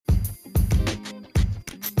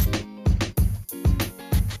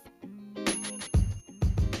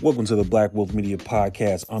Welcome to the Black Wolf Media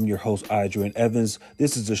Podcast. I'm your host, Adrian Evans.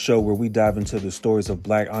 This is a show where we dive into the stories of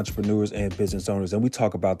Black entrepreneurs and business owners, and we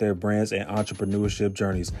talk about their brands and entrepreneurship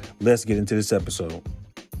journeys. Let's get into this episode.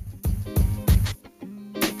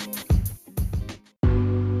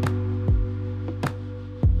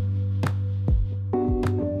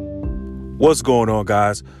 What's going on,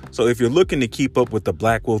 guys? So if you're looking to keep up with the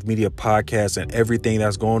Black Wolf Media Podcast and everything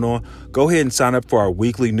that's going on, go ahead and sign up for our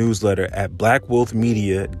weekly newsletter at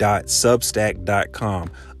blackwolfmedia.substack.com.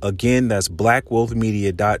 Again, that's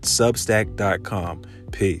blackwolfmedia.substack.com.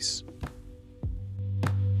 Peace.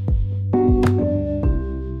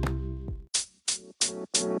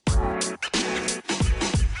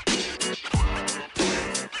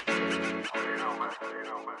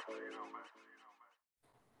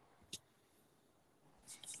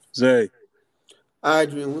 Zay.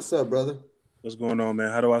 Adrian, what's up, brother? What's going on,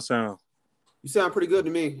 man? How do I sound? You sound pretty good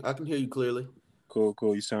to me. I can hear you clearly. Cool.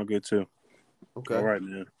 You sound good, too. Okay. All right,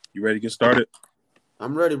 man. You ready to get started?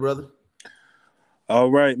 I'm ready, brother.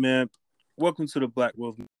 All right, man. Welcome to the Black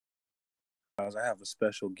Wolf. I have a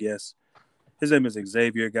special guest. His name is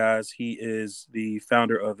Xavier, guys. He is the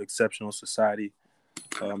founder of Exceptional Society.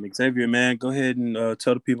 Xavier, man, go ahead and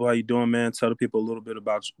tell the people how you doing, man. Tell the people a little bit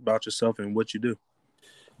about yourself and what you do.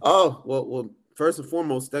 Oh, well, first and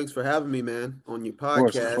foremost, thanks for having me, man, on your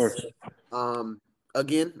podcast. Of course.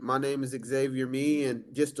 Again, my name is Xavier Me, and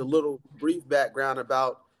just a little brief background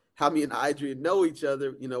about how me and Adrian know each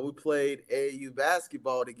other. You know, we played AAU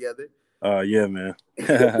basketball together. Yeah, man.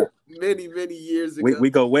 many years ago. We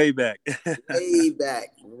go way back. way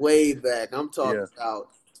back. I'm talking about,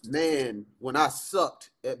 man, when I sucked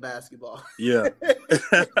at basketball. Yeah.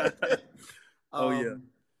 Yeah.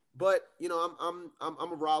 But you know, I'm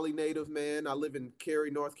a Raleigh native, man. I live in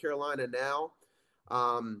Cary, North Carolina now.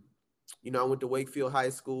 You know, I went to Wakefield High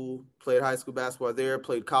School, played high school basketball there,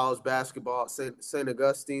 played college basketball at St.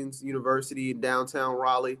 Augustine's University in downtown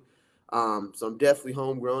Raleigh. So I'm definitely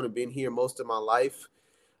homegrown and been here most of my life.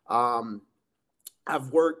 I've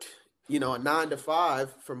worked, you know, a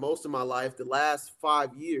 9-to-5 for most of my life. The last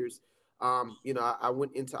 5 years, you know, I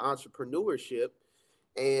went into entrepreneurship.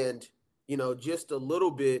 And you know, just a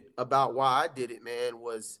little bit about why I did it, man,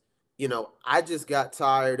 was, you know, I just got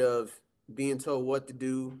tired of being told what to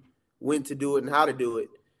do, when to do it, and how to do it.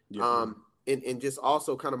 Yeah. And just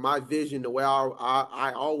also kind of my vision, the way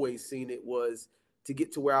I always seen it was to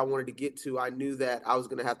get to where I wanted to get to. I knew that I was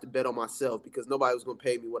going to have to bet on myself because nobody was going to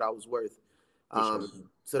pay me what I was worth.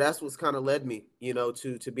 So that's what's kind of led me, you know,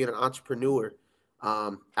 to being an entrepreneur,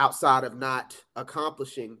 outside of not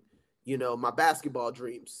accomplishing, you know, my basketball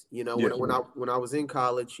dreams. You know, when I was in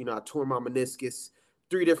college, you know, I tore my meniscus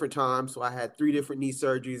 3 different times. So I had 3 different knee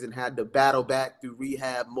surgeries and had to battle back through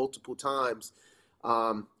rehab multiple times,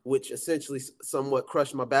 which essentially somewhat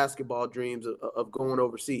crushed my basketball dreams of going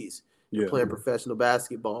overseas and playing professional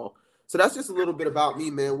basketball. So that's just a little bit about me,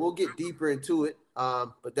 man. We'll get deeper into it.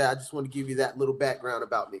 But I just want to give you that little background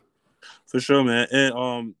about me. For sure, man.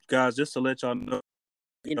 And guys, just to let y'all know,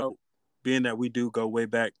 you know, being that we do go way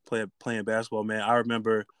back playing basketball, man, I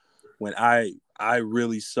remember when I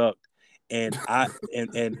really sucked, and I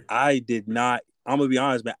did not. I'm gonna be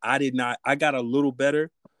honest, man. I got a little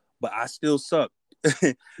better, but I still sucked.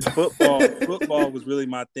 Football was really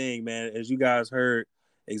my thing, man. As you guys heard,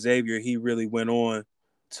 Xavier, he really went on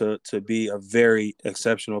to be a very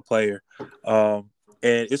exceptional player. And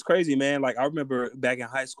it's crazy, man. Like I remember back in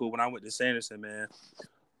high school when I went to Sanderson, man.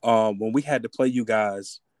 When we had to play you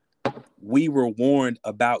guys, we were warned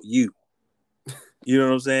about you. You know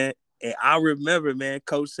what I'm saying? And I remember, man,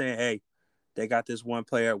 coach saying, hey, they got this one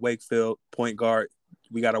player at Wakefield, point guard.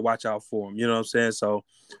 We got to watch out for him. You know what I'm saying? So,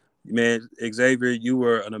 man, Xavier, you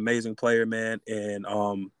were an amazing player, man. And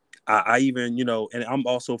I even, you know, and I'm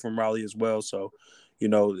also from Raleigh as well. So, you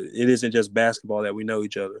know, it isn't just basketball that we know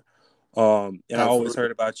each other. And Absolutely. I always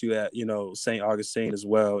heard about you at, you know, St. Augustine as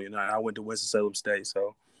well. You know, I went to Winston-Salem State.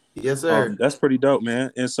 So, yes, sir. That's pretty dope,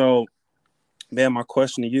 man. And so, man, my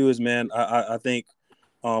question to you is, man, I think,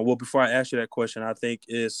 well, before I ask you that question, I think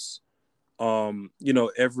it's, you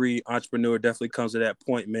know, every entrepreneur definitely comes to that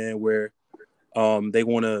point, man, where they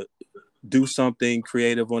want to do something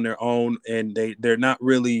creative on their own, and they're not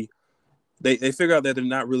really, they figure out that they're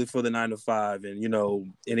not really for the 9-to-5, and, you know,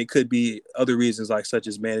 and it could be other reasons, like such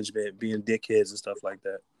as management, being dickheads and stuff like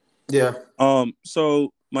that. Yeah.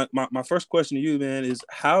 So my first question to you, man, is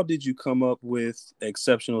how did you come up with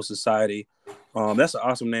Exceptional Society? That's an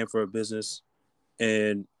awesome name for a business.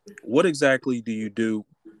 And what exactly do you do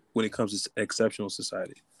when it comes to Exceptional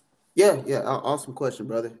Society? Yeah. Awesome question,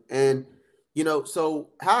 brother. And, you know, so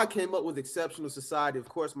how I came up with Exceptional Society, of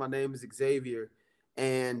course, my name is Xavier.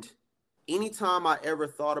 And anytime I ever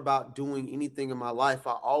thought about doing anything in my life,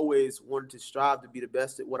 I always wanted to strive to be the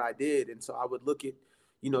best at what I did. And so I would look at,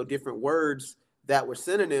 different words that were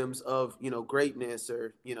synonyms of, greatness,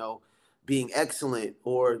 or, being excellent,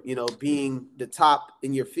 or, being the top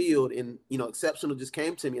in your field. And, exceptional just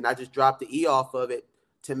came to me, and I just dropped the E off of it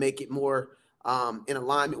to make it more in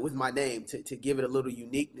alignment with my name, to give it a little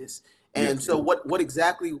uniqueness. And so what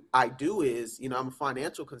exactly I do is, I'm a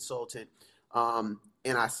financial consultant.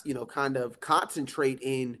 And I, kind of concentrate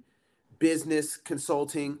in business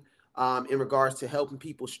consulting in regards to helping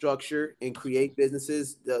people structure and create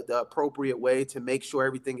businesses the appropriate way, to make sure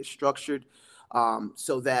everything is structured,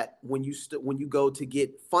 so that when you go to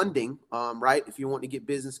get funding, right, if you want to get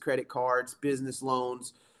business credit cards, business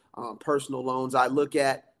loans, personal loans, I look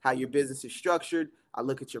at how your business is structured. I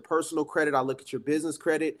look at your personal credit. I look at your business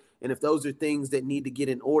credit. And if those are things that need to get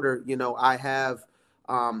in order, I have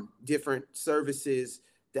different services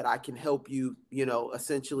that I can help you,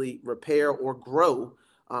 essentially repair or grow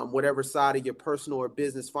whatever side of your personal or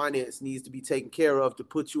business finance needs to be taken care of, to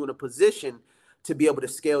put you in a position to be able to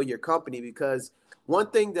scale your company. Because one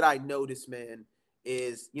thing that I noticed, man,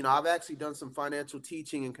 is, I've actually done some financial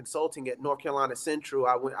teaching and consulting at North Carolina Central.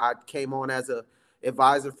 I came on as a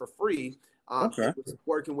advisor for free. Okay. Was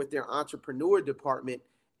working with their entrepreneur department.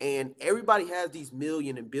 And everybody has these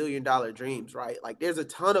million and billion dollar dreams, right? Like, there's a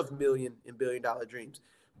ton of million and billion dollar dreams,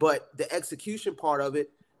 but the execution part of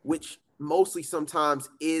it, which mostly sometimes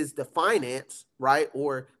is the finance, right?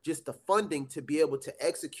 Or just the funding to be able to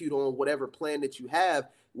execute on whatever plan that you have,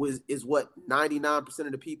 is what 99%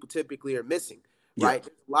 of the people typically are missing, right?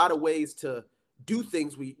 There's a lot of ways to do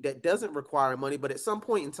things that doesn't require money, but at some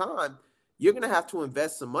point in time, you're going to have to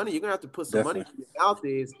invest some money. You're going to have to put some money in your mouth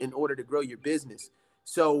in order to grow your business.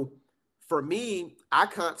 So for me, I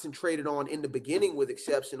concentrated on, in the beginning with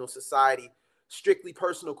Exceptional Society, strictly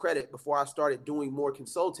personal credit before I started doing more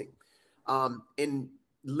consulting. And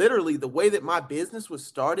literally the way that my business was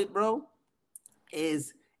started, bro,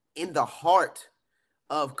 is in the heart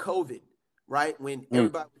of COVID, right? When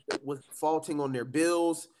everybody was defaulting on their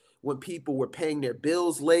bills, when people were paying their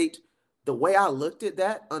bills late. The way I looked at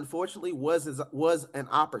that, unfortunately, was an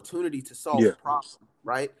opportunity to solve a problem,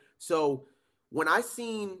 right? So when I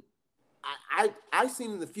seen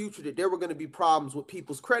in the future that there were going to be problems with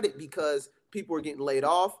people's credit because people were getting laid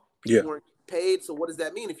off, people weren't getting paid. So what does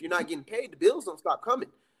that mean? If you're not getting paid, the bills don't stop coming.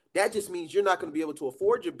 That just means you're not going to be able to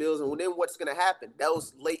afford your bills. And then what's going to happen?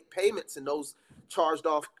 Those late payments and those charged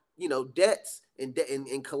off, debts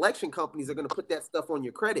and collection companies are going to put that stuff on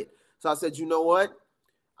your credit. So I said, you know what?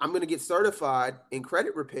 I'm going to get certified in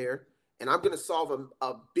credit repair, and I'm going to solve a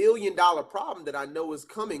 $1 billion problem that I know is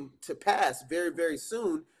coming to pass very, very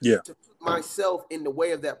soon, to put myself in the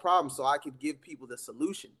way of that problem so I could give people the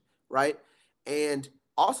solution, right? And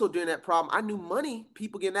also during that problem, I knew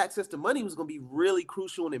people getting access to money was going to be really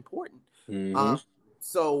crucial and important.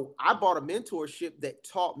 So I bought a mentorship that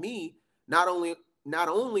taught me not only,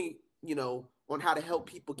 on how to help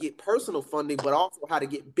people get personal funding, but also how to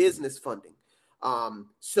get business funding.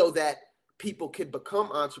 So that people could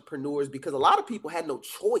become entrepreneurs, because a lot of people had no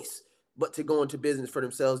choice but to go into business for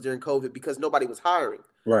themselves during COVID because nobody was hiring.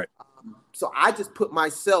 Right. So I just put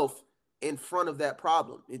myself in front of that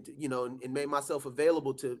problem, and made myself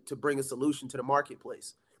available to bring a solution to the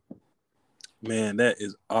marketplace. Man, that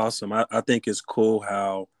is awesome. I think it's cool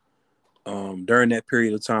how during that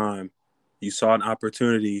period of time, you saw an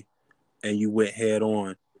opportunity and you went head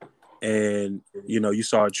on, and, you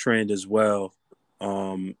saw a trend as well.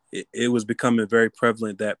 It was becoming very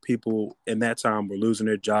prevalent that people in that time were losing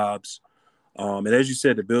their jobs. And as you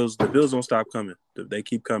said, the bills don't stop coming. They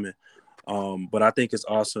keep coming. But I think it's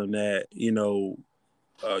awesome that, you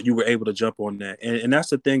were able to jump on that. And that's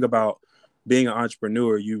the thing about being an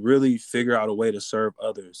entrepreneur. You really figure out a way to serve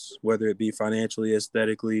others, whether it be financially,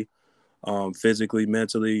 aesthetically, physically,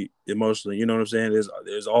 mentally, emotionally. You know what I'm saying?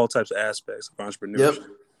 There's all types of aspects of entrepreneurship.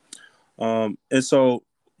 And so,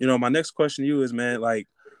 my next question to you is, man, like,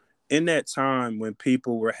 in that time when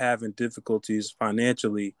people were having difficulties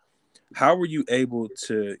financially, how were you able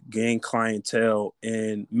to gain clientele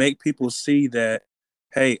and make people see that,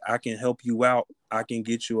 hey, I can help you out, I can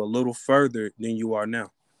get you a little further than you are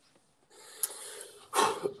now?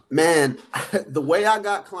 Man, the way I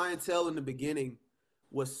got clientele in the beginning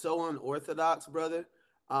was so unorthodox, brother.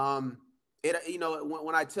 When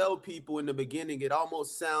I tell people in the beginning, it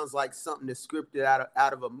almost sounds like something that's scripted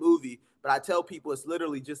out of a movie, but I tell people it's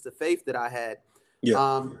literally just the faith that I had.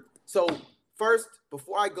 So first,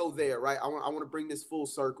 before I go there, right, I want to bring this full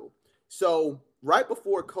circle. So right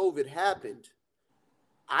before COVID happened,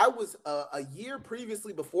 I was a year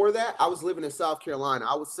previously before that, I was living in South Carolina.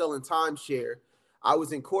 I was selling timeshare. I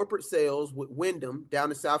was in corporate sales with Wyndham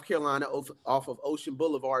down in South Carolina off of Ocean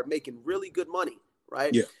Boulevard, making really good money,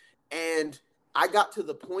 right? Yeah. And I got to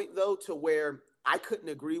the point, though, to where I couldn't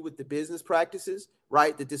agree with the business practices,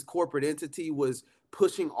 right, that this corporate entity was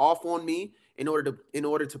pushing off on me in order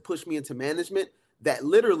to push me into management, that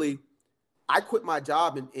literally I quit my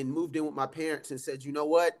job and moved in with my parents and said, you know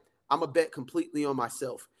what? I'm going to bet completely on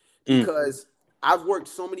myself, because I've worked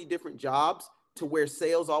so many different jobs to where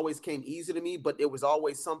sales always came easy to me, but there was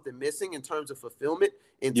always something missing in terms of fulfillment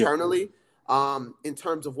internally, in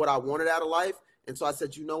terms of what I wanted out of life. And so I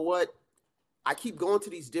said, you know what? I keep going to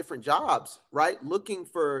these different jobs, right? Looking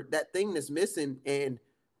for that thing that's missing. And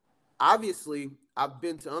obviously I've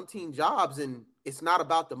been to umpteen jobs, and it's not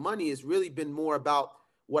about the money. It's really been more about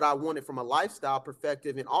what I wanted from a lifestyle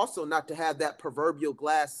perspective, and also not to have that proverbial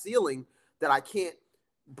glass ceiling that I can't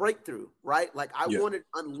break through, right? Like I wanted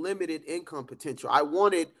unlimited income potential. I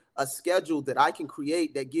wanted a schedule that I can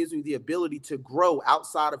create that gives me the ability to grow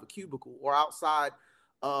outside of a cubicle or outside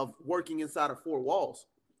of working inside of four walls.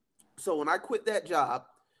 So when I quit that job,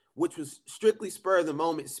 which was strictly spur of the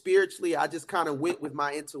moment, spiritually, I just kind of went with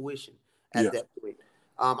my intuition at that point.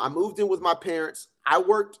 I moved in with my parents. I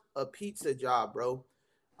worked a pizza job, bro.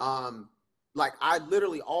 Like I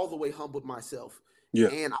literally all the way humbled myself. Yeah.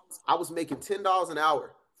 And I was making $10 an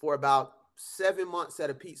hour for about 7 months at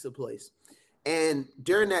a pizza place. And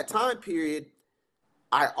during that time period,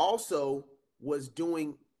 I also was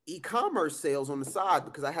doing e-commerce sales on the side,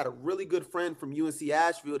 because I had a really good friend from UNC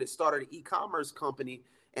Asheville that started an e-commerce company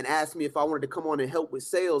and asked me if I wanted to come on and help with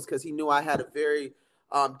sales, because he knew I had a very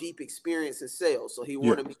deep experience in sales. So he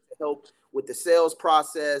wanted me to help with the sales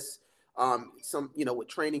process, with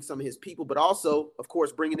training some of his people, but also, of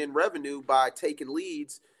course, bringing in revenue by taking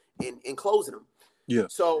leads and closing them. Yeah.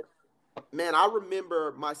 So, man, I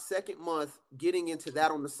remember my second month getting into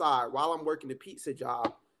that on the side while I'm working the pizza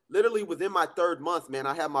job. Literally within my third month, man,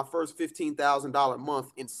 I had my first $15,000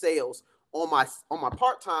 month in sales on my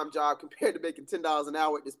part-time job, compared to making $10 an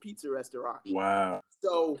hour at this pizza restaurant. Wow.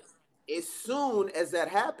 So as soon as that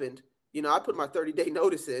happened, I put my 30-day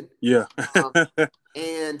notice in. Yeah.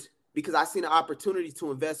 And because I seen an opportunity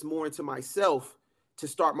to invest more into myself, to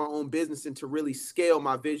start my own business and to really scale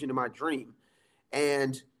my vision and my dream.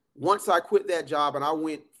 And once I quit that job and I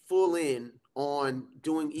went full in on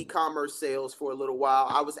doing e-commerce sales for a little while,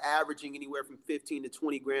 I was averaging anywhere from 15 to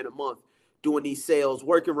 20 grand a month doing these sales,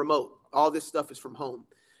 working remote. All this stuff is from home.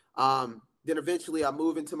 Then eventually I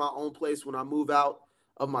move into my own place when I move out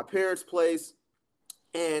of my parents' place.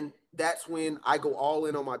 And that's when I go all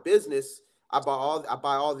in on my business. I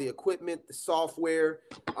buy all the equipment, the software,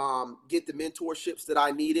 get the mentorships that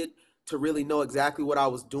I needed to really know exactly what I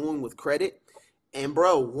was doing with credit. And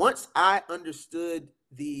bro, once I understood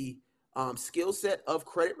the skill set of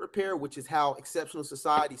credit repair, which is how Exceptional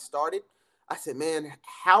Society started, I said, man,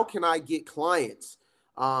 how can I get clients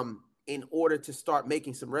in order to start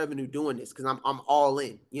making some revenue doing this? Because I'm all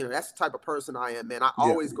in. That's the type of person I am, man. I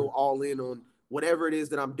always go all in on whatever it is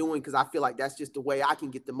that I'm doing, because I feel like that's just the way I can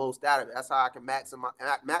get the most out of it. That's how I can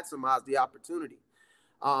maximize the opportunity.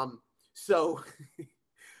 So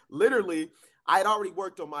literally, I had already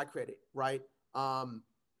worked on my credit, right?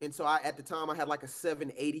 And so at the time I had like a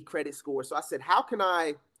 780 credit score. So I said, how can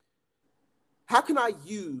I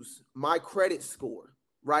use my credit score,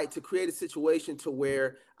 right, to create a situation to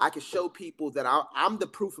where I can show people that I'm the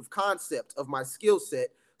proof of concept of my skill set,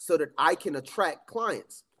 so that I can attract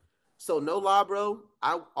clients. So no lie, bro,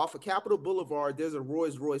 off of Capitol Boulevard, there's a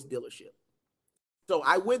Rolls-Royce dealership. So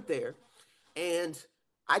I went there and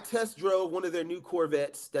I test drove one of their new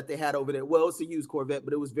Corvettes that they had over there. Well, it's a used Corvette,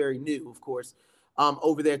 but it was very new, of course,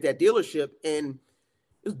 over there at that dealership. And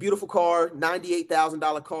it was a beautiful car,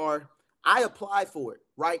 $98,000 car. I applied for it,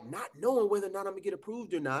 right? Not knowing whether or not I'm going to get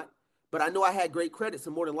approved or not. But I know I had great credit, so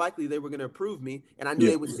more than likely they were going to approve me. And I knew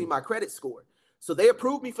they would see my credit score. So they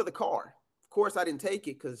approved me for the car. Of course, I didn't take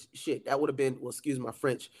it because, shit, that would have been, well, excuse my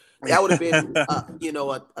French, that would have been, a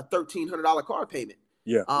 $1,300 car payment.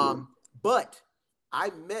 Yeah. But I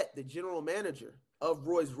met the general manager of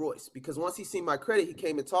Rolls-Royce, because once he seen my credit, he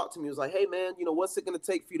came and talked to me. He was like, hey, man, what's it going to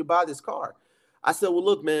take for you to buy this car? I said, well,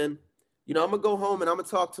 look, man, I'm going to go home and I'm going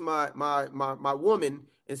to talk to my woman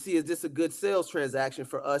and see, is this a good sales transaction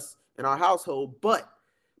for us and our household? But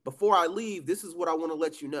before I leave, this is what I want to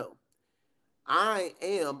let you know. I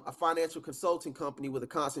am a financial consulting company with a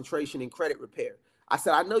concentration in credit repair. I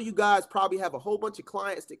said, I know you guys probably have a whole bunch of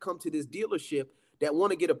clients that come to this dealership that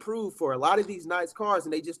want to get approved for a lot of these nice cars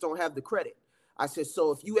and they just don't have the credit. I said,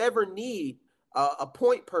 so if you ever need a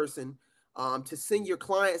point person, to send your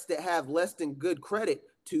clients that have less than good credit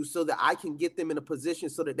to, so that I can get them in a position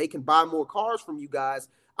so that they can buy more cars from you guys.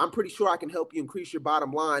 I'm pretty sure I can help you increase your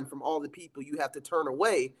bottom line from all the people you have to turn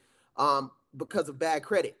away because of bad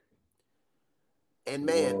credit. And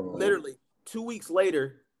man, Whoa. literally 2 weeks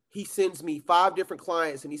later, he sends me 5 different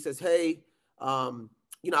clients and he says, hey, I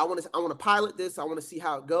want to pilot this. I want to see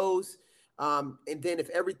how it goes. And then if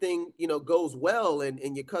everything, goes well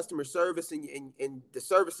and your customer service and the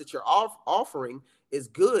service that you're offering is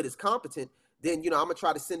good, is competent, then, I'm going to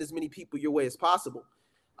try to send as many people your way as possible.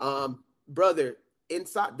 Brother,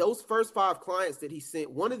 inside those first 5 clients that he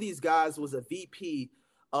sent, one of these guys was a VP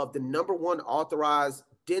of the #1 authorized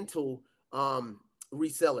dental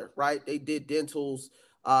reseller, right? They did dentals,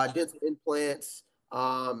 dental implants.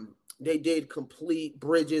 They did complete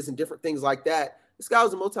bridges and different things like that. This guy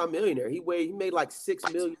was a multimillionaire. He made like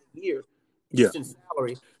 $6 million a year just in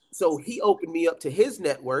salary. So he opened me up to his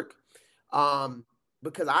network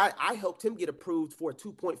because I helped him get approved for a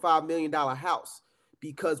 $2.5 million house,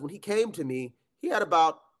 because when he came to me, he had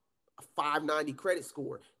about a 590 credit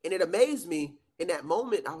score. And it amazed me in that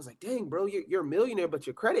moment. I was like, dang, bro, you're a millionaire, but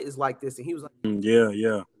your credit is like this. And he was like,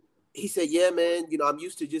 yeah. He said, yeah, man, I'm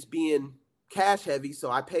used to just being cash heavy, so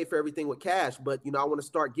I pay for everything with cash. But, I want to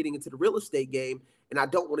start getting into the real estate game, and I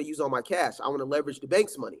don't want to use all my cash. I want to leverage the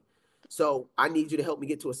bank's money. So I need you to help me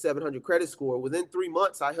get to a 700 credit score. Within 3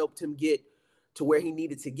 months, I helped him get to where he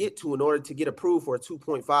needed to get to in order to get approved for a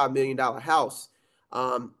 $2.5 million house.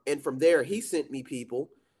 And from there, he sent me people.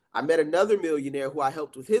 I met another millionaire who I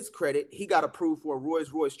helped with his credit. He got approved for a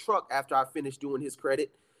Rolls-Royce truck after I finished doing his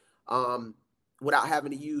credit, without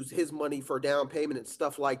having to use his money for down payment and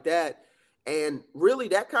stuff like that. And really,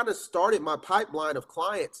 that kind of started my pipeline of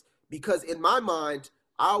clients, because in my mind,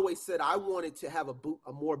 I always said I wanted to have a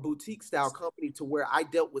more boutique style company to where I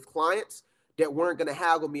dealt with clients that weren't going to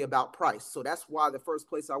haggle me about price. So that's why the first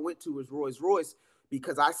place I went to was Rolls-Royce,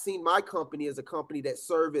 because I seen my company as a company that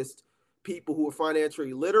serviced people who were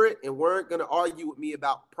financially literate and weren't going to argue with me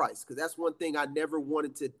about price. Because that's one thing I never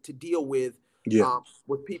wanted to deal with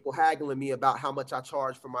people haggling me about how much I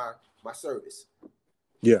charge for my service.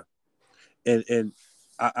 Yeah. And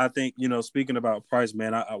I think, speaking about price,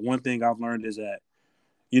 man, one thing I've learned is that,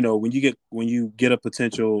 when you get a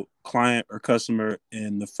potential client or customer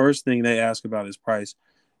and the first thing they ask about is price,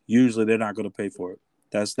 usually they're not going to pay for it.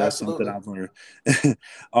 That's Absolutely. something I've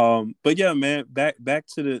learned. But yeah, man, back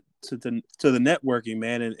to the networking,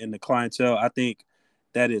 man, and the clientele. I think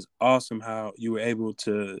that is awesome how you were able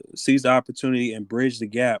to seize the opportunity and bridge the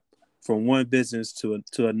gap from one business to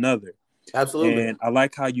another. Absolutely. And I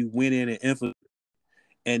like how you went in and influenced,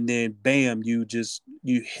 and then bam, you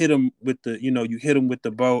hit them with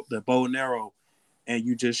the bow and arrow, and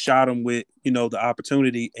you just shot them with, the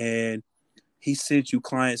opportunity, and he sent you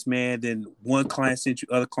clients, man. Then one client sent you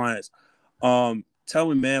other clients. Tell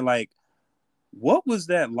me, man, like, what was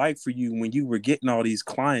that like for you when you were getting all these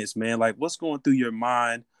clients, man? Like, what's going through your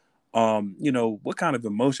mind? What kind of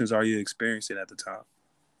emotions are you experiencing at the time?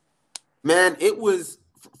 Man,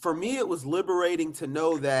 for me, it was liberating to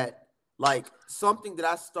know that, like, something that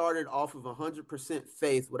I started off of 100%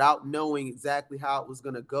 faith without knowing exactly how it was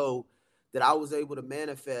going to go, that I was able to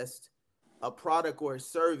manifest a product or a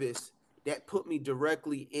service that put me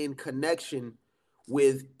directly in connection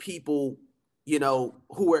with people,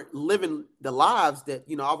 who are living the lives that,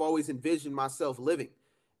 I've always envisioned myself living.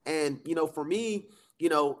 And, for me,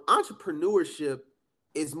 entrepreneurship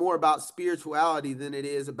is more about spirituality than it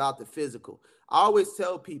is about the physical. I always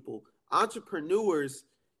tell people, entrepreneurs,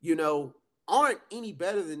 aren't any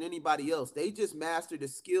better than anybody else. They just master the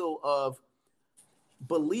skill of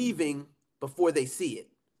believing before they see it,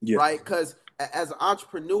 right? Because as an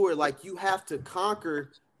entrepreneur, like, you have to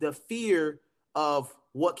conquer the fear of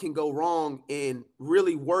what can go wrong and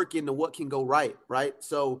really work into what can go right, right?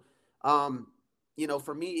 So,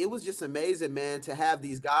 for me, it was just amazing, man, to have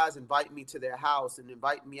these guys invite me to their house and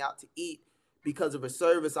invite me out to eat because of a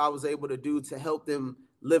service I was able to do to help them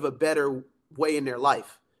live a better way in their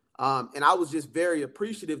life. And I was just very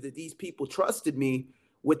appreciative that these people trusted me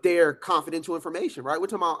with their confidential information, right? We're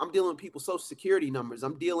talking about, I'm dealing with people's social security numbers.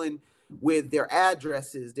 I'm dealing with their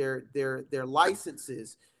addresses, their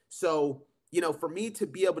licenses. So, for me to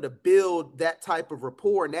be able to build that type of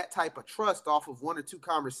rapport and that type of trust off of 1 or 2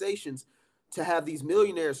 conversations, to have these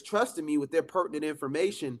millionaires trusting me with their pertinent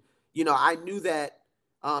information, I knew that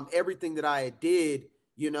everything that I did,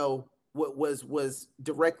 what was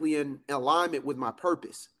directly in alignment with my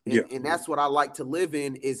purpose. And that's what I like to live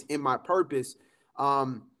in, is in my purpose.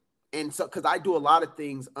 And so, because I do a lot of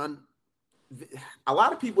things a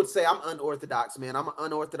lot of people would say I'm unorthodox, man. I'm an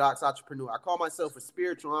unorthodox entrepreneur. I call myself a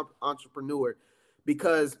spiritual entrepreneur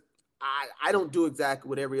because I don't do exactly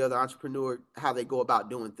what every other entrepreneur, how they go about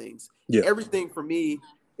doing things. Yeah. Everything for me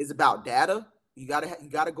is about data. You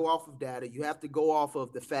gotta go off of data. You have to go off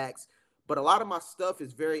of the facts. But a lot of my stuff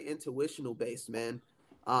is very intuitional based, man.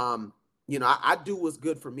 I do what's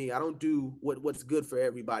good for me. I don't do what's good for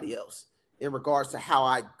everybody else in regards to how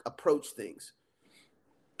I approach things.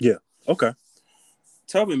 Yeah. Okay.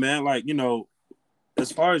 Tell me, man, like,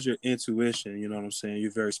 as far as your intuition, you know what I'm saying? You're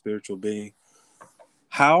a very spiritual being.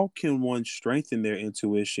 How can one strengthen their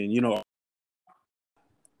intuition?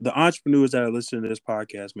 The entrepreneurs that are listening to this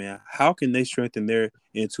podcast, man, how can they strengthen their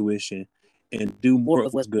intuition and do more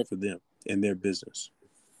of what's good for them in their business?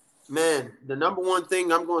 Man, the number one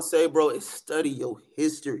thing I'm going to say, bro, is study your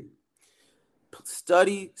history.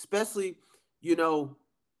 Study, especially,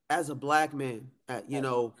 as a black man,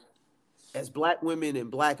 as black women and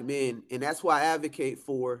black men. And that's why I advocate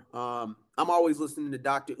for, I'm always listening to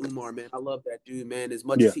Dr. Umar, man. I love that dude, man, as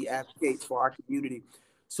much as he advocates for our community.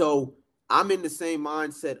 So I'm in the same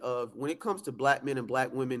mindset of when it comes to black men and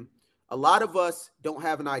black women, a lot of us don't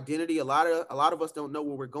have an identity. A lot of us don't know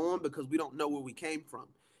where we're going because we don't know where we came from.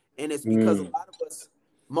 And it's because a lot of us,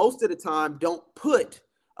 most of the time, don't put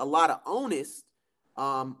a lot of onus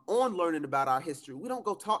on learning about our history. We don't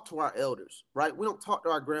go talk to our elders, right? We don't talk to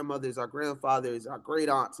our grandmothers, our grandfathers, our great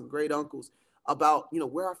aunts and great uncles about,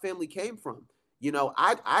 where our family came from.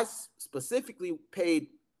 I specifically paid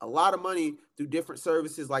a lot of money through different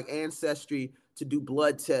services like Ancestry to do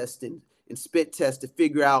blood tests and spit tests to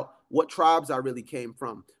figure out what tribes I really came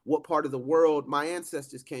from, what part of the world my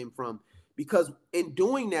ancestors came from. Because in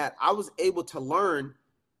doing that, I was able to learn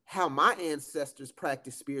how my ancestors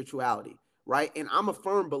practiced spirituality, right? And I'm a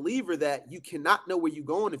firm believer that you cannot know where you're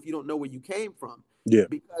going if you don't know where you came from. Yeah.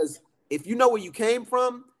 Because if you know where you came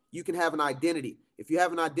from, you can have an identity. If you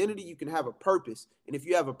have an identity, you can have a purpose. And if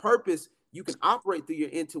you have a purpose, you can operate through your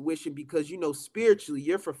intuition because, spiritually,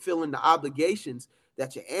 you're fulfilling the obligations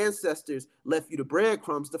that your ancestors left you the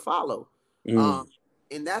breadcrumbs to follow.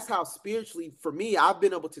 And that's how spiritually, for me, I've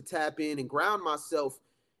been able to tap in and ground myself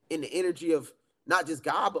in the energy of not just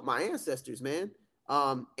God, but my ancestors, man.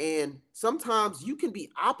 And sometimes you can be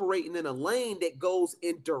operating in a lane that goes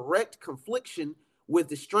in direct confliction with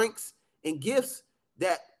the strengths and gifts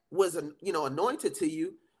that was, anointed to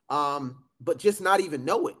you, but just not even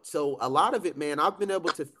know it. So a lot of it, man, I've been able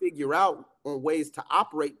to figure out on ways to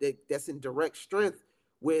operate that's in direct strength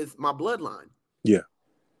with my bloodline. Yeah.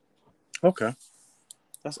 Okay.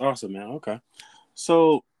 That's awesome, man. Okay.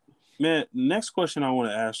 So, man, next question I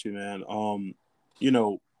want to ask you, man,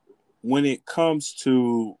 when it comes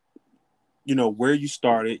to, where you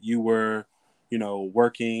started, you were,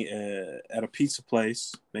 working at a pizza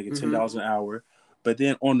place, making $10 an hour. But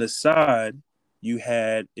then on the side, you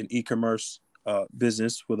had an e-commerce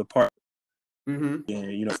business with a partner,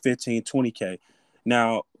 and, 15, 20K.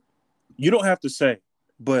 Now, you don't have to say,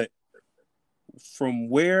 but from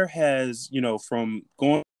where has, from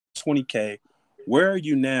going 20K, where are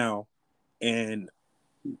you now? And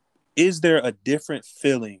is there a different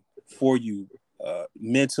feeling for you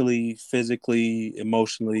mentally, physically,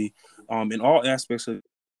 emotionally, in all aspects of?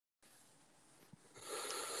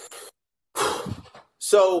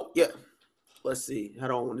 So, yeah, let's see. How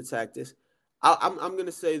do I want to attack this? I'm going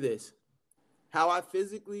to say this. How I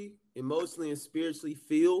physically, emotionally, and spiritually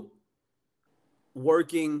feel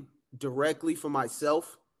working directly for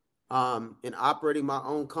myself and operating my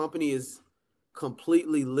own company is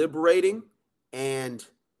completely liberating and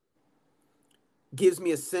gives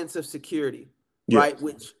me a sense of security, right?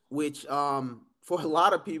 Which for a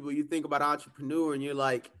lot of people, you think about entrepreneur and you're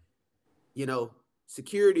like,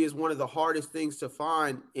 security is one of the hardest things to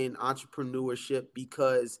find in entrepreneurship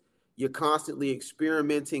because you're constantly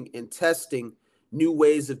experimenting and testing new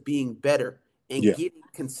ways of being better and getting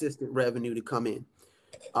consistent revenue to come in.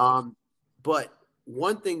 But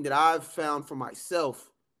one thing that I've found for myself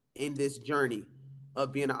in this journey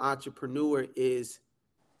of being an entrepreneur is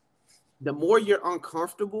the more you're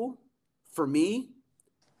uncomfortable, for me,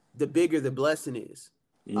 the bigger the blessing is.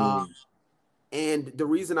 And the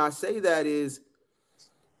reason I say that is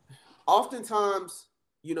oftentimes,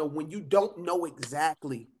 when you don't know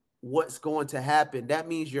exactly what's going to happen, that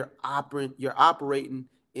means you're operating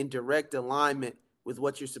in direct alignment with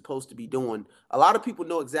what you're supposed to be doing. A lot of people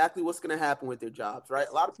know exactly what's going to happen with their jobs, right?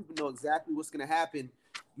 A lot of people know exactly what's going to happen,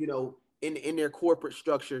 in their corporate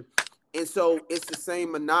structure. And so it's the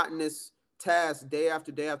same monotonous task day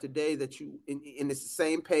after day after day that and it's the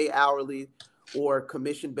same pay hourly or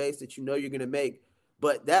commission based that you're going to make.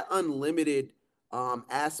 But that unlimited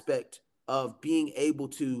aspect of being able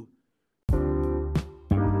to.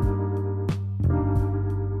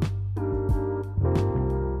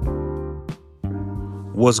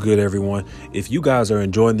 What's good, everyone? If you guys are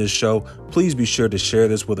enjoying this show, please be sure to share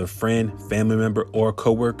this with a friend, family member, or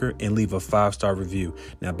coworker and leave a 5-star review.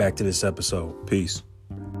 Now back to this episode. Peace.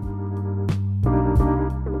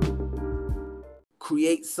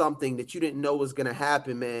 Create something that you didn't know was going to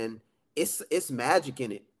happen, man. It's magic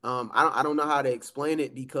in it. I don't know how to explain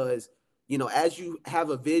it because, you know, as you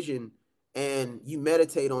have a vision and you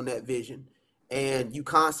meditate on that vision and you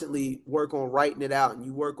constantly work on writing it out and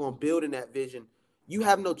you work on building that vision, you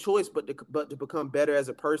have no choice but to become better as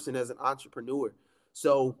a person, as an entrepreneur.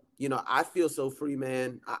 So, you know, I feel so free,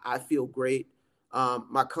 man. I feel great.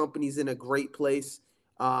 My company's in a great place.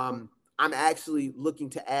 I'm actually looking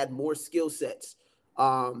to add more skill sets.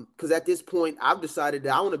 Because at this point, I've decided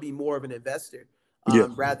that I want to be more of an investor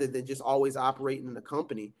rather than just always operating in the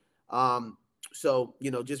company. So,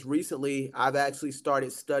 you know, just recently, I've actually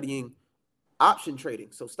started studying option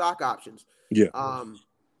trading, so stock options.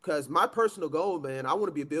 Because my personal goal, man, I want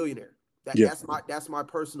to be a billionaire. That's my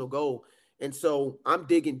personal goal. And so I'm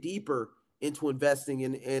digging deeper into investing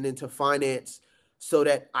and into finance so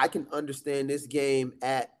that I can understand this game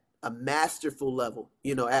at a masterful level,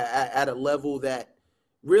 you know, at a level that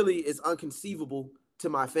really is unconceivable to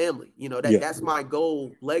my family. You know, that's my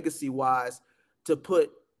goal legacy wise, to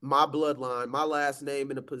put my bloodline, my last name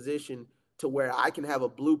in a position to where I can have a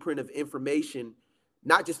blueprint of information,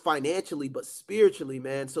 not just financially, but spiritually,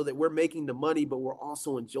 man, so that we're making the money, but we're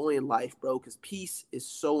also enjoying life, bro, because peace is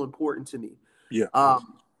so important to me.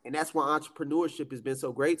 And that's why entrepreneurship has been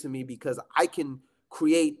so great to me, because I can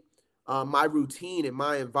create my routine and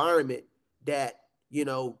my environment that, you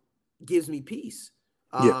know, gives me peace.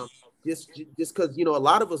 Just because, you know, a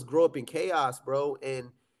lot of us grow up in chaos, bro, and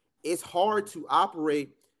it's hard to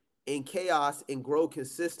operate in chaos and grow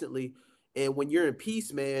consistently. And when you're in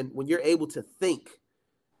peace, man, when you're able to think,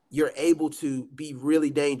 you're able to be really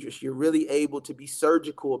dangerous. You're really able to be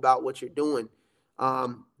surgical about what you're doing,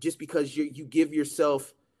 just because you give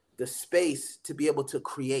yourself the space to be able to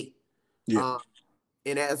create.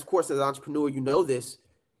 And as, of course, as an entrepreneur, you know this.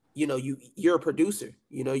 You know, you're a producer.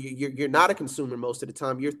 You know, you're not a consumer most of the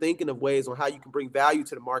time. You're thinking of ways on how you can bring value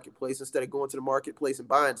to the marketplace instead of going to the marketplace and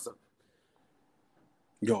buying something.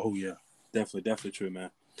 Oh yeah, definitely true,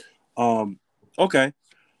 man. Okay,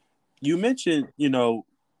 you mentioned, you know,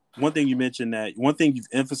 one thing you've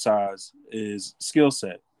emphasized is skill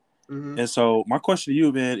set. And so my question to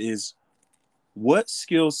you, man, is what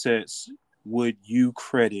skill sets would you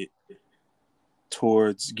credit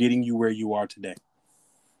towards getting you where you are today?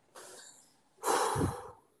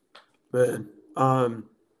 Man,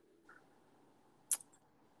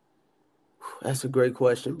 that's a great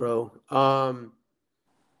question, bro.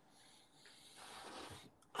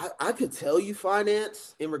 I could tell you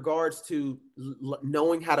finance in regards to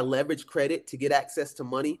knowing how to leverage credit to get access to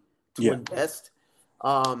money to invest.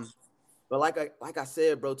 But like I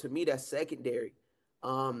said, bro, to me that's secondary.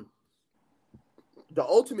 The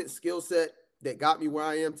ultimate skill set that got me where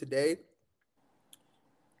I am today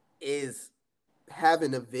is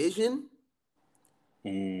having a vision,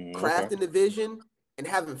 crafting the vision, and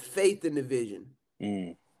having faith in the vision.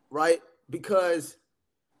 Right? Because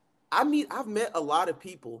I've met a lot of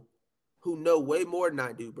people who know way more than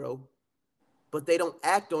I do, bro, but they don't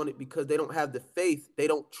act on it because they don't have the faith. They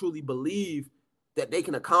don't truly believe that they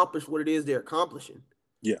can accomplish what it is they're accomplishing.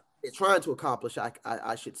 They're trying to accomplish,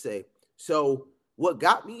 I should say. So what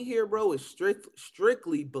got me here, bro, is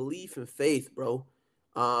strictly belief and faith, bro.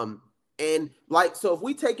 And like, so if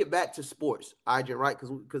we take it back to sports, Adrian, right?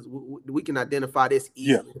 Because we can identify this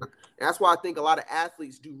easily. And that's why I think a lot of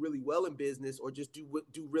athletes do really well in business, or just do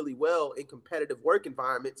really well in competitive work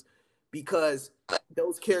environments, because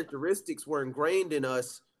those characteristics were ingrained in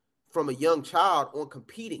us from a young child on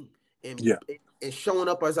competing and showing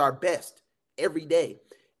up as our best every day.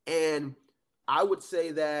 And I would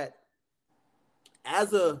say that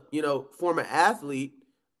as a, you know, former athlete,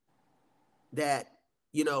 that,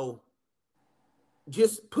 you know,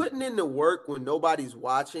 just putting in the work when nobody's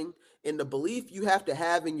watching and the belief you have to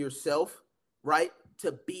have in yourself, right,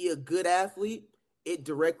 to be a good athlete, it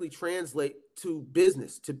directly translates to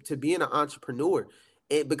business, to being an entrepreneur.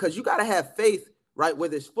 And because you got to have faith, right,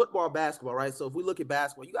 whether it's football, basketball, right? So if we look at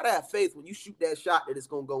basketball, you got to have faith when you shoot that shot that it's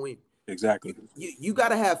going to go in. Exactly. You got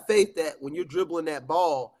to have faith that when you're dribbling that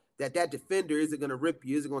ball, that defender isn't going to rip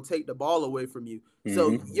you, isn't going to take the ball away from you.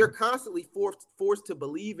 So you're constantly forced to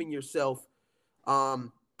believe in yourself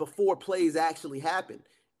before plays actually happen.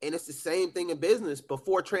 And it's the same thing in business.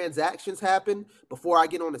 Before transactions happen, before I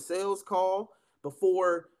get on a sales call,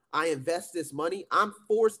 before I invest this money, I'm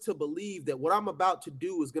forced to believe that what I'm about to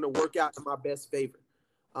do is going to work out in my best favor.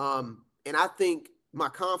 And I think my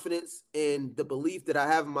confidence and the belief that I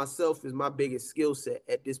have in myself is my biggest skill set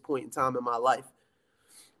at this point in time in my life.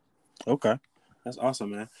 Okay, that's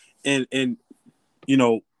awesome, man. And you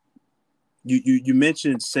know, you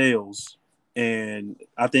mentioned sales, and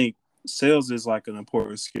I think sales is like an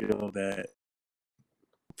important skill that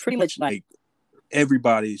pretty much like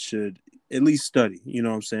everybody should at least study. You know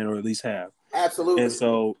what I'm saying, or at least have. Absolutely. And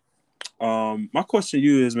so, my question to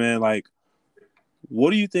you is, man, like,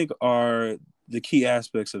 what do you think are the key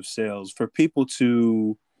aspects of sales for people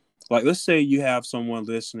to, like, let's say you have someone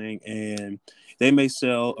listening and they may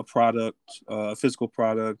sell a product, a physical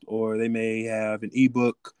product, or they may have an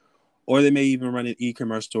ebook, or they may even run an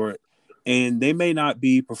e-commerce store, and they may not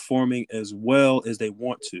be performing as well as they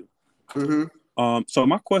want to. So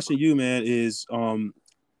my question to you, man, is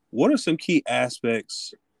what are some key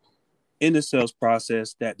aspects in the sales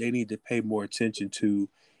process that they need to pay more attention to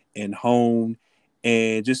and hone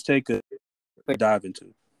and just take a dive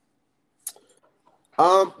into?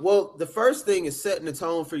 Well, the first thing is setting the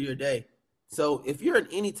tone for your day. So if you're in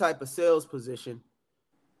any type of sales position,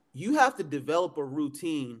 you have to develop a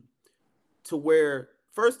routine to where,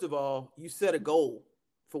 first of all, you set a goal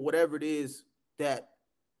for whatever it is that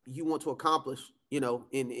you want to accomplish,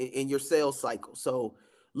 in your sales cycle. So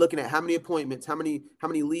looking at how many appointments, how many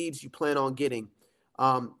leads you plan on getting,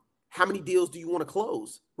 how many deals do you want to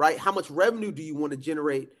close, right? How much revenue do you want to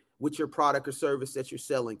generate with your product or service that you're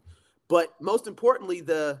selling? But most importantly,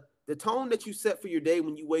 the tone that you set for your day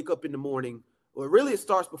when you wake up in the morning, or really it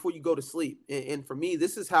starts before you go to sleep. And for me,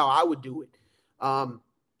 this is how I would do it.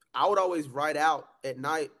 I would always write out at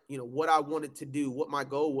night, what I wanted to do, what my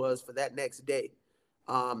goal was for that next day.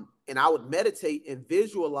 And I would meditate and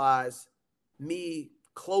visualize me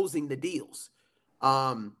closing the deals.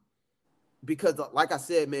 Because like I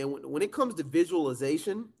said, man, when it comes to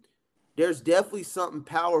visualization, there's definitely something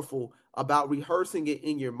powerful about rehearsing it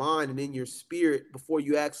in your mind and in your spirit before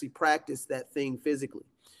you actually practice that thing physically.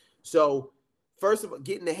 So first of all,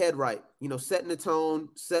 getting the head right, setting the tone,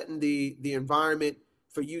 setting the environment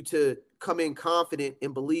for you to come in confident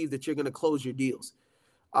and believe that you're going to close your deals.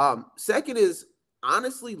 Second is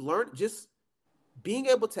honestly just being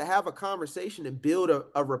able to have a conversation and build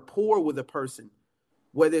a rapport with a person,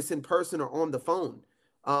 whether it's in person or on the phone.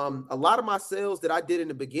 A lot of my sales that I did in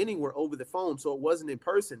the beginning were over the phone, so it wasn't in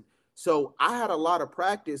person. So I had a lot of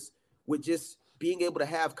practice with just being able to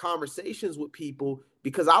have conversations with people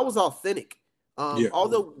because I was authentic.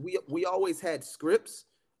 Although we always had scripts,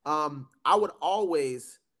 I would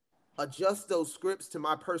always adjust those scripts to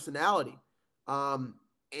my personality.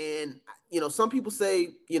 And some people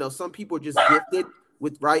say, some people are just gifted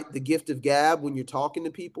with the gift of gab when you're talking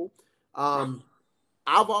to people. I've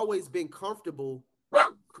always been comfortable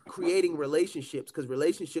creating relationships because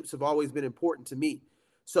relationships have always been important to me.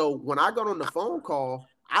 So when I got on the phone call,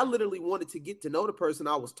 I literally wanted to get to know the person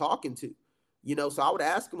I was talking to, so I would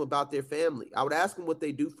ask them about their family. I would ask them what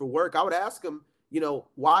they do for work. I would ask them,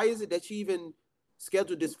 why is it that you even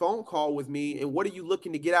scheduled this phone call with me? And what are you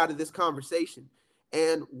looking to get out of this conversation?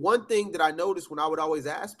 And one thing that I noticed when I would always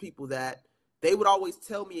ask people that, they would always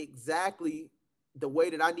tell me exactly the way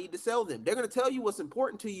that I need to sell them. They're going to tell you what's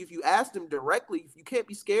important to you if you ask them directly. You can't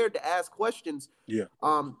be scared to ask questions.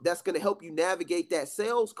 That's going to help you navigate that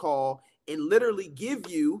sales call and literally give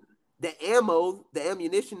you the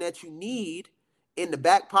ammunition that you need in the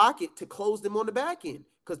back pocket to close them on the back end.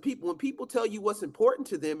 Because when people tell you what's important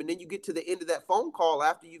to them, and then you get to the end of that phone call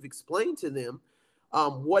after you've explained to them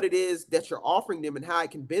what it is that you're offering them and how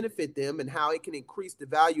it can benefit them and how it can increase the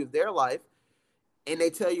value of their life, and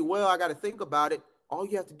they tell you, well, I got to think about it. All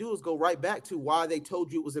you have to do is go right back to why they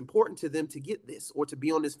told you it was important to them to get this or to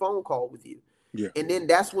be on this phone call with you. And then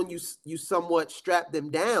that's when you somewhat strap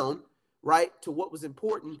them down, right, to what was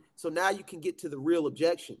important. So now you can get to the real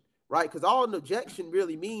objection, right? Because all an objection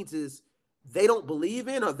really means is they don't believe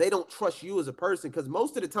in or they don't trust you as a person. Because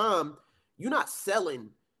most of the time, you're not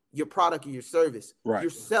selling your product or your service. Right.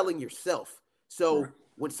 You're selling yourself. So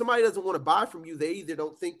when somebody doesn't want to buy from you, they either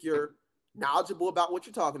don't think you're knowledgeable about what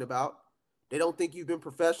you're talking about, they don't think you've been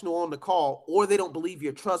professional on the call, or they don't believe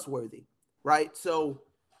you're trustworthy, right? So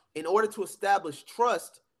in order to establish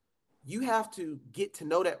trust, you have to get to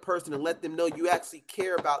know that person and let them know you actually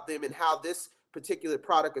care about them and how this particular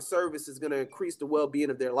product or service is going to increase the well-being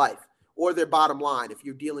of their life or their bottom line if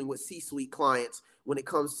you're dealing with C-suite clients when it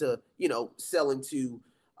comes to, selling to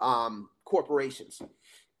corporations.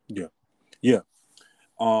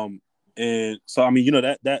 And so, I mean,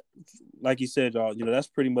 that like you said, y'all, that's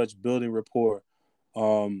pretty much building rapport.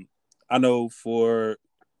 I know for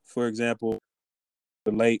for example,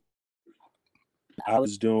 late, I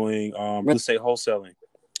was doing real estate wholesaling,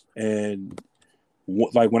 and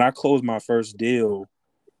like when I closed my first deal,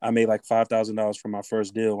 I made like $5,000 from my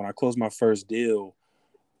first deal. When I closed my first deal,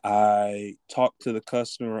 I talked to the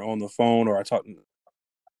customer on the phone, or I talked to the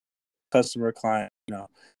customer client,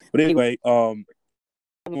 But anyway, on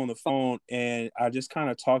the phone, and I just kind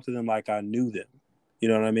of talked to them like I knew them. You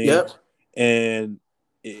know what I mean? Yep. And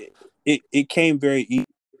it came very easy.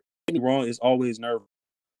 Wrong. It's always nerve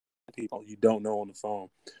people you don't know on the phone.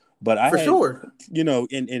 But I For had, sure.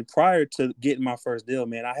 And prior to getting my first deal,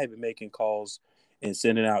 man, I had been making calls and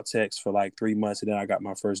sending out texts for like 3 months, and then I got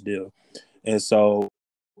my first deal. And so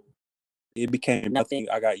it became nothing.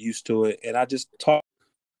 I got used to it, and I just talked.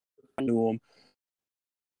 I knew them,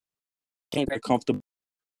 became very comfortable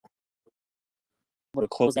to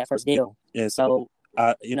close that first deal. And so,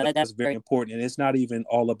 that's very important. And it's not even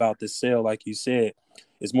all about the sale, like you said.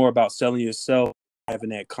 It's more about selling yourself,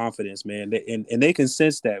 having that confidence, man. And they can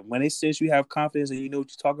sense that. When they sense you have confidence and you know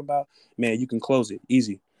what you're talking about, man, you can close it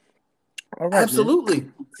easy. All right, absolutely.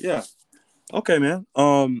 Man. Yeah. Okay, man.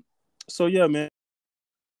 So yeah, man.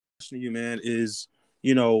 Question to you, man, is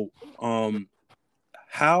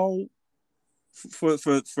how for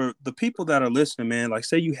the people that are listening, man. Like,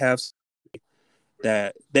 say you have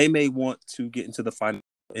that they may want to get into the financial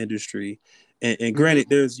industry, and granted,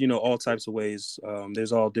 there's all types of ways.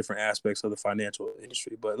 There's all different aspects of the financial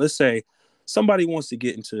industry, but let's say somebody wants to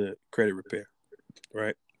get into credit repair,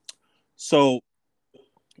 right? So,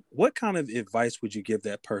 what kind of advice would you give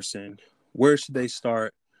that person? Where should they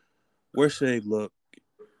start? Where should they look?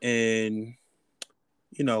 And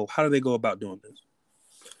how do they go about doing this?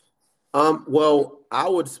 Well, I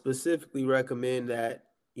would specifically recommend that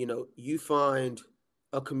you find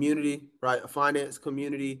a community, right? A finance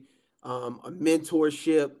community, a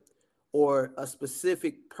mentorship, or a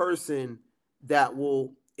specific person that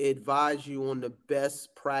will advise you on the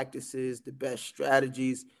best practices, the best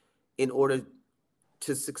strategies in order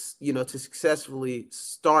to successfully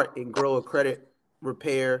start and grow a credit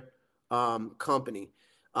repair company.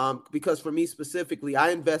 Because for me specifically,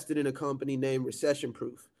 I invested in a company named Recession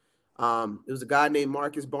Proof. It was a guy named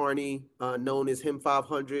Marcus Barney, known as Him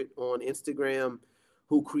 500 on Instagram,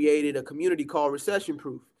 who created a community called Recession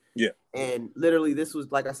Proof. Yeah. And literally, this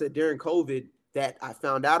was, like I said, during COVID that I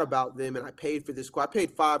found out about them, and I paid for this. I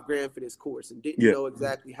paid $5,000 for this course and didn't know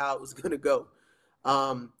exactly how it was going to go.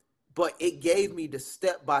 But it gave me the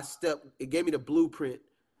step-by-step. It gave me the blueprint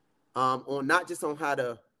on not just on how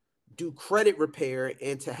to do credit repair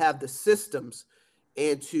and to have the systems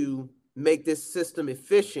and to make this system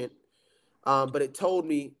efficient. But it told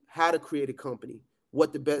me how to create a company,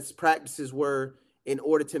 what the best practices were in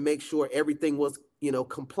order to make sure everything was,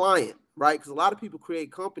 compliant, right? Because a lot of people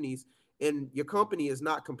create companies and your company is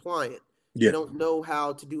not compliant. Yeah. They don't know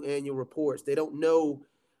how to do annual reports. They don't know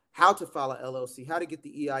how to file an LLC, how to get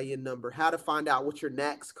the EIN number, how to find out what your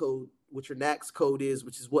NAICS code is,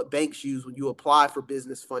 which is what banks use when you apply for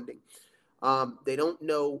business funding. They don't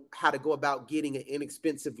know how to go about getting an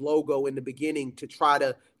inexpensive logo in the beginning to try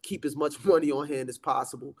to keep as much money on hand as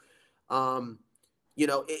possible.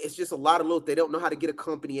 It's just a lot of little. They don't know how to get a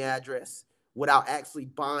company address without actually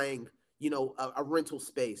buying, a rental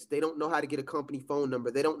space. They don't know how to get a company phone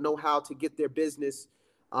number. They don't know how to get their business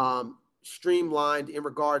streamlined in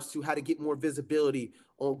regards to how to get more visibility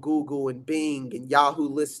on Google and Bing and Yahoo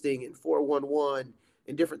listing and 411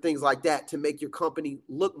 and different things like that to make your company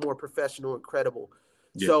look more professional and credible.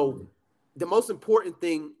 Yeah. So the most important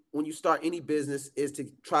thing when you start any business is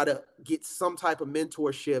to try to get some type of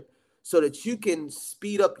mentorship so that you can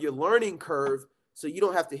speed up your learning curve so you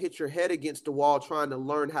don't have to hit your head against the wall trying to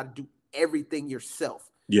learn how to do everything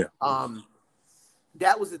yourself. Yeah.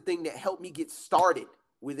 That was the thing that helped me get started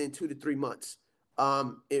within 2 to 3 months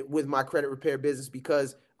with my credit repair business,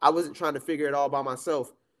 because I wasn't trying to figure it all by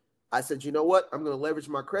myself. I said, you know what? I'm going to leverage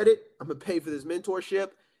my credit. I'm going to pay for this mentorship.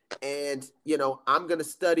 And, I'm going to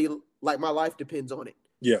study like my life depends on it.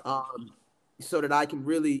 Yeah. So that I can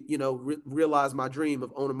really, realize my dream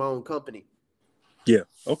of owning my own company. Yeah.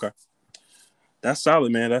 Okay. That's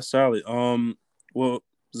solid, man. That's solid. Well,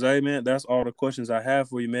 Zay, man, that's all the questions I have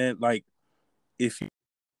for you, man. Like,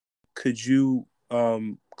 could you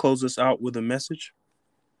close us out with a message?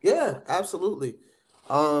 Yeah, absolutely.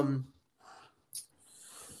 I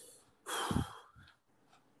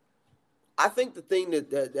think the thing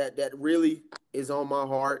that really is on my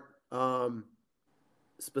heart,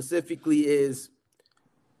 specifically, is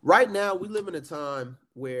right now we live in a time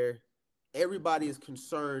where everybody is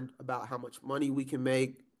concerned about how much money we can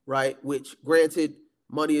make, right? Which, granted,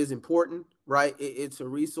 money is important, right? It's a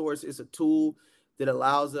resource, it's a tool, that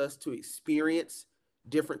allows us to experience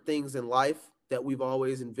different things in life that we've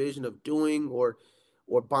always envisioned of doing or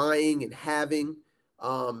buying and having.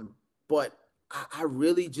 But I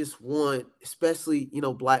really just want, especially,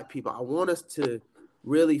 Black people, I want us to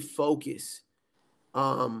really focus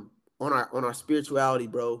on our spirituality,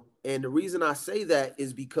 bro. And the reason I say that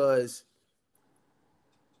is because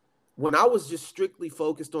when I was just strictly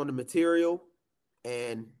focused on the material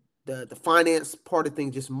and the finance part of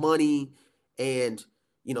things, just money and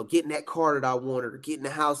getting that car that I wanted or getting the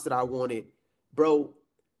house that I wanted, bro,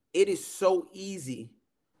 it is so easy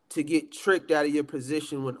to get tricked out of your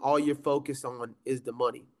position when all you're focused on is the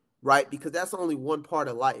money, right? Because that's only one part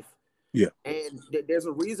of life. Yeah. And there's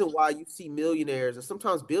a reason why you see millionaires and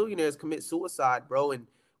sometimes billionaires commit suicide, bro. And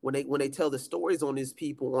when they tell the stories on these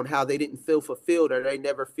people on how they didn't feel fulfilled or they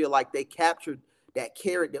never feel like they captured that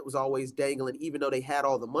carrot that was always dangling, even though they had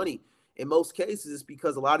all the money. In most cases, it's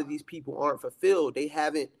because a lot of these people aren't fulfilled. They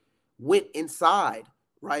haven't went inside,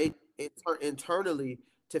 right, internally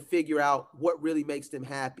to figure out what really makes them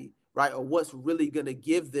happy, right, or what's really going to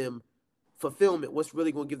give them fulfillment, what's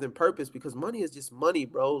really going to give them purpose. Because money is just money,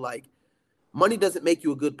 bro. Like, money doesn't make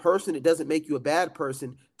you a good person. It doesn't make you a bad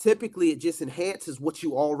person. Typically, it just enhances what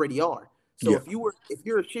you already are. So if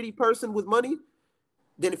you're a shitty person with money,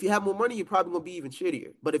 then if you have more money, you're probably going to be even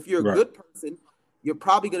shittier. But if you're a good person, you're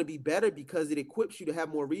probably going to be better because it equips you to have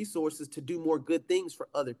more resources to do more good things for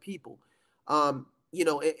other people. And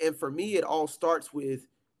for me, it all starts with,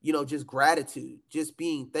 just gratitude, just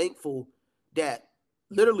being thankful that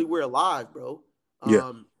literally we're alive, bro.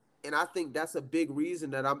 And I think that's a big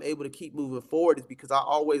reason that I'm able to keep moving forward is because I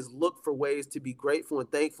always look for ways to be grateful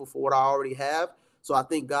and thankful for what I already have. So I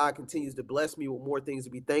think God continues to bless me with more things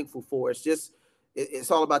to be thankful for.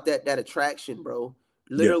 It's all about that attraction, bro.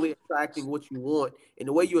 Literally attracting what you want. And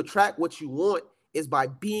the way you attract what you want is by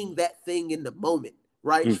being that thing in the moment,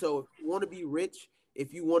 right? So if you want to be rich,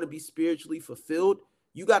 if you want to be spiritually fulfilled,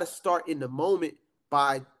 you got to start in the moment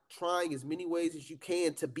by trying as many ways as you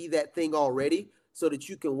can to be that thing already so that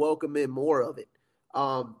you can welcome in more of it.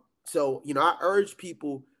 I urge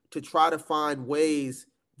people to try to find ways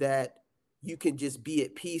that you can just be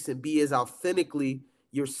at peace and be as authentically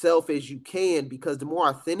yourself as you can, because the more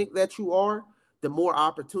authentic that you are, the more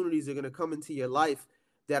opportunities are going to come into your life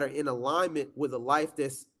that are in alignment with a life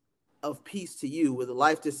that's of peace to you, with a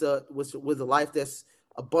life that's with a life that's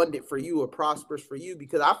abundant for you or prosperous for you.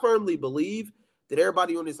 Because I firmly believe that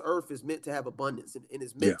everybody on this earth is meant to have abundance and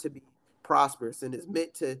is meant to be prosperous and is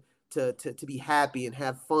meant to be happy and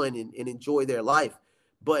have fun and enjoy their life.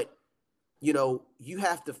 But you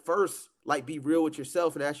have to first be real with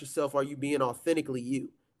yourself and ask yourself, are you being authentically you,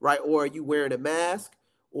 right? Or are you wearing a mask?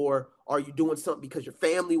 Or are you doing something because your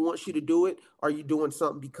family wants you to do it? Are you doing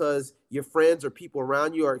something because your friends or people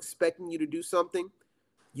around you are expecting you to do something?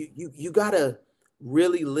 You gotta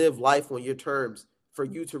really live life on your terms for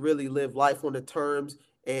you to really live life on the terms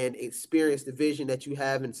and experience the vision that you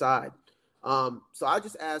have inside. So I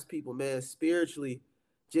just ask people, man, spiritually,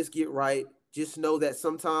 just get right. Just know that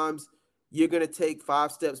sometimes you're going to take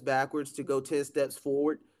 5 steps backwards to go 10 steps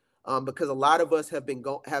forward. Because a lot of us have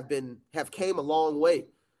came a long way.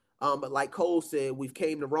 But like Cole said, we've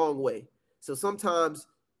came the wrong way. So sometimes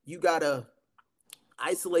you got to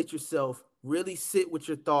isolate yourself, really sit with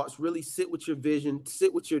your thoughts, really sit with your vision,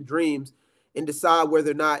 sit with your dreams, and decide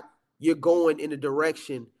whether or not you're going in a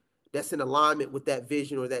direction that's in alignment with that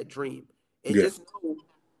vision or that dream. And just know,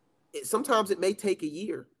 sometimes it may take a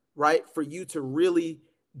year, right, for you to really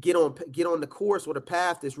get on the course or the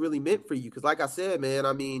path that's really meant for you. Because like I said, man,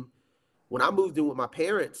 I mean, when I moved in with my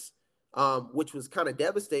parents, which was kind of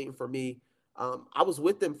devastating for me, I was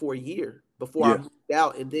with them for a year before I moved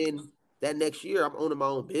out. And then that next year, I'm owning my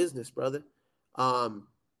own business, brother.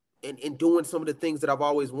 And doing some of the things that I've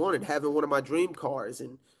always wanted, having one of my dream cars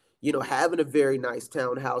and, having a very nice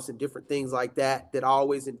townhouse and different things like that I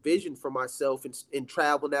always envisioned for myself and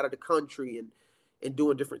traveling out of the country and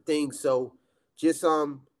doing different things. So just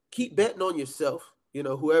keep betting on yourself,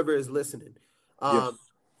 whoever is listening,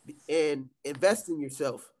 and invest in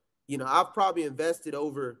yourself. I've probably invested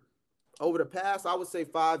over the past, I would say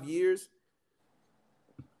 5 years.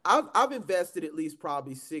 I've invested at least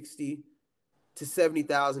probably $60,000 to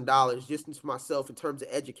 $70,000 just into myself in terms of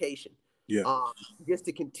education. Just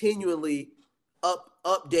to continually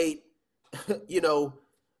update,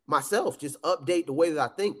 myself, just update the way that I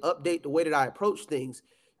think, update the way that I approach things,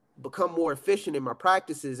 become more efficient in my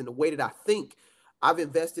practices and the way that I think. I've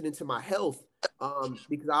invested into my health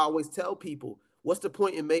because I always tell people, what's the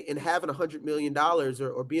point in having $100 million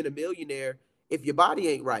or being a millionaire if your body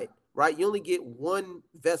ain't right? You only get one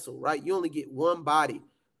vessel, right? You only get one body.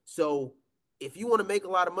 So if you want to make a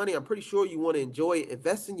lot of money, I'm pretty sure you want to enjoy it.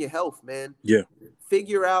 Invest in your health, man. Yeah.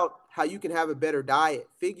 Figure out how you can have a better diet.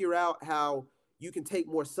 Figure out how you can take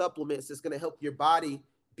more supplements that's going to help your body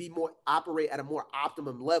operate at a more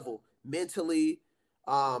optimum level, mentally,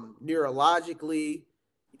 neurologically,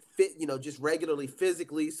 just regularly,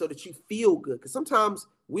 physically, so that you feel good. Because sometimes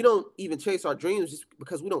we don't even chase our dreams just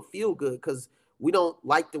because we don't feel good, because we don't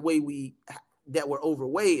like the way that we're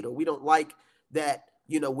overweight, or we don't like that,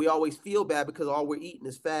 we always feel bad because all we're eating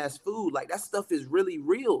is fast food. Like, that stuff is really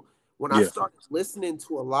real. When I started listening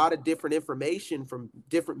to a lot of different information from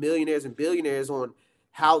different millionaires and billionaires on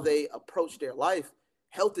how they approach their life,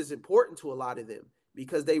 health is important to a lot of them,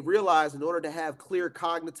 because they realize in order to have clear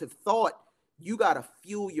cognitive thought, you got to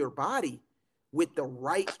fuel your body with the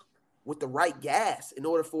right gas in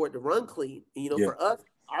order for it to run clean. And, for us,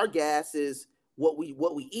 our gas is what we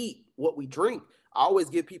eat, what we drink. I always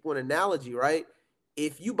give people an analogy, right?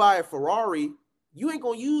 If you buy a Ferrari, you ain't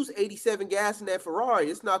going to use 87 gas in that Ferrari.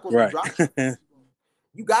 It's not going to be dropping.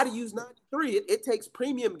 You got to use 93. It takes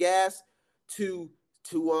premium gas to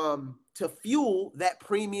fuel that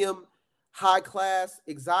premium high class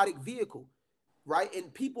exotic vehicle, right?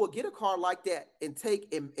 And people will get a car like that and take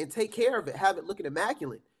care of it, have it looking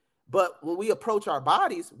immaculate. But when we approach our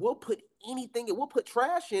bodies, we'll put anything and we'll put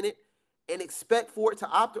trash in it and expect for it to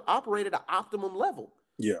operate at an optimum level.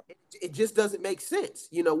 Yeah. It just doesn't make sense.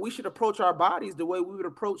 We should approach our bodies the way we would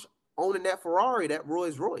approach owning that Ferrari, that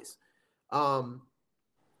Rolls Royce. And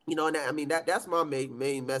I mean, that's my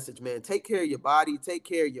main message, man. Take care of your body, take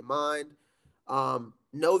care of your mind.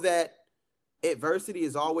 Know that adversity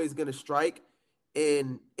is always going to strike,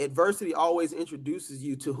 and adversity always introduces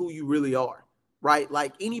you to who you really are, right?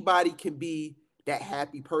 Like, anybody can be that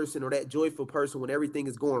happy person or that joyful person when everything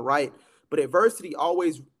is going right, but adversity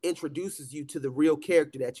always introduces you to the real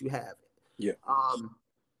character that you have. Yeah.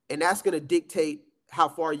 And that's going to dictate how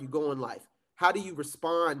far you go in life. How do you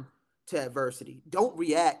respond to adversity? Don't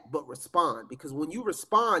react, but respond. Because when you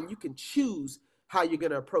respond, you can choose how you're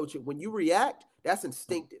going to approach it. When you react, that's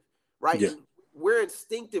instinctive, right? Yeah. And we're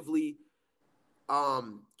instinctively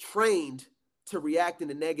trained to react in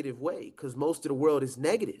a negative way because most of the world is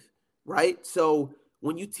negative, right? So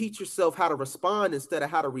when you teach yourself how to respond instead of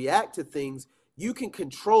how to react to things, you can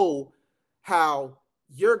control how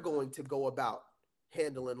you're going to go about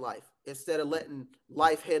handling life instead of letting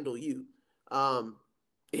life handle you.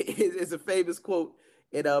 It's a famous quote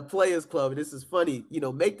in Players Club, and this is funny.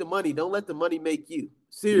 Make the money, don't let the money make you.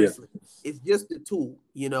 Seriously, It's just a tool.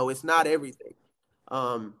 It's not everything.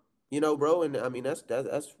 Bro, and I mean that's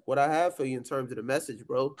what I have for you in terms of the message,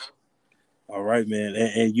 bro. All right, man,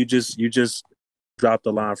 and you just dropped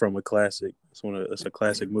the line from a classic. It's a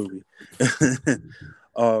classic movie.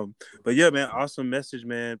 But yeah, man, awesome message,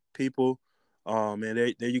 man. People, man,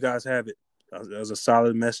 there you guys have it. That was a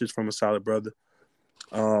solid message from a solid brother.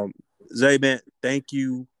 Zay, man, thank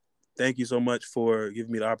you so much for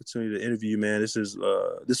giving me the opportunity to interview you, man. This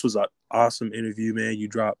was an awesome interview, man. You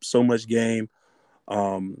dropped so much game.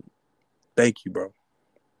 Thank you, bro.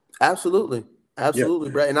 Absolutely,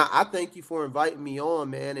 bro. And I thank you for inviting me on,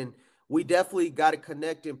 man. And we definitely got to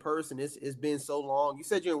connect in person. It's been so long. You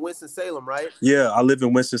said you're in Winston-Salem, right? Yeah, I live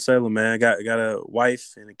in Winston-Salem, man. I got a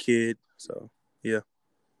wife and a kid, so yeah.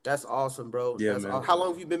 That's awesome, bro. Yeah, man. How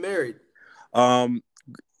long have you been married?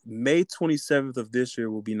 May 27th of this year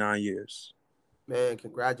will be 9 years. Man,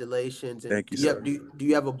 congratulations. And thank you, sir. Do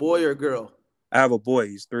you have a boy or a girl? I have a boy.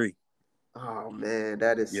 He's 3. Oh, man,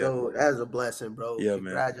 that is a blessing, bro. Yeah,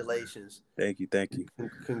 congratulations. Man. Thank you.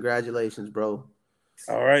 Congratulations, bro.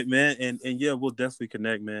 All right, man. And yeah, we'll definitely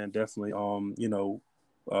connect, man. Definitely.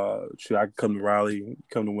 Should I come to Raleigh,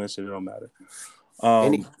 come to Winston, it don't matter.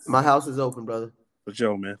 My house is open, brother. For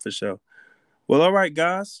sure, man. For sure. Well, all right,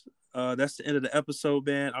 guys. That's the end of the episode,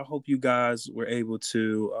 man. I hope you guys were able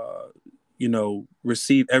to,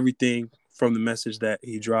 receive everything from the message that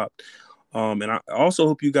he dropped. And I also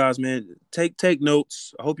hope you guys, man, take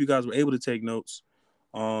notes. I hope you guys were able to take notes.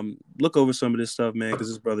 Look over some of this stuff, man, because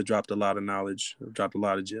this brother dropped a lot of knowledge, dropped a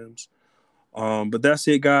lot of gems. But that's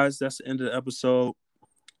it, guys. That's the end of the episode.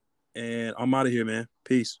 And I'm out of here, man.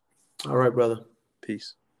 Peace. All right, brother.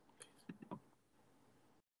 Peace.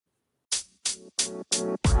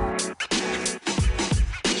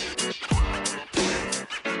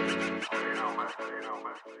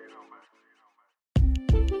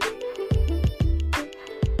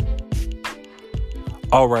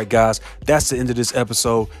 All right, guys, that's the end of this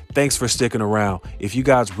episode. Thanks for sticking around. If you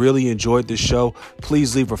guys really enjoyed this show,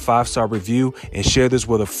 please leave a 5-star review and share this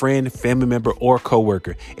with a friend, family member, or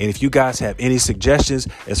coworker. And if you guys have any suggestions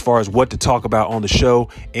as far as what to talk about on the show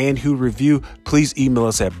and who to review, please email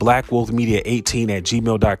us at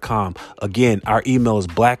blackwolfmedia18@gmail.com. Again, our email is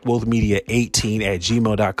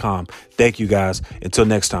blackwolfmedia18@gmail.com. Thank you, guys. Until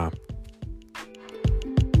next time.